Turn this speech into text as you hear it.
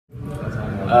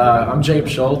I'm Jacob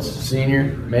Schultz, senior,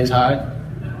 Maize High.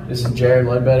 This is Jared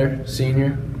Ledbetter,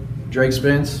 senior, Drake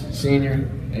Spence, senior,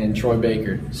 and Troy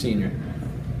Baker, senior.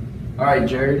 All right,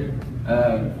 Jared,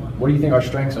 what do you think our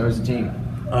strengths are as a team?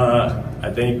 I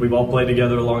think we've all played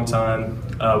together a long time.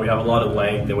 We have a lot of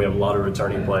length, and we have a lot of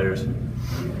returning players.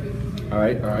 All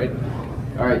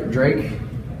right, Drake,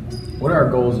 what are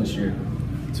our goals this year?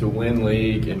 To win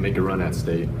league and make a run at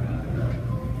state.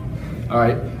 All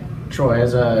right, Troy,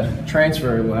 as a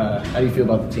transfer, how do you feel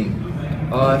about the team?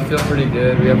 I feel pretty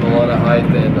good. We have a lot of height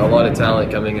and a lot of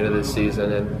talent coming into this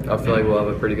season, and I feel like we'll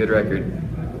have a pretty good record.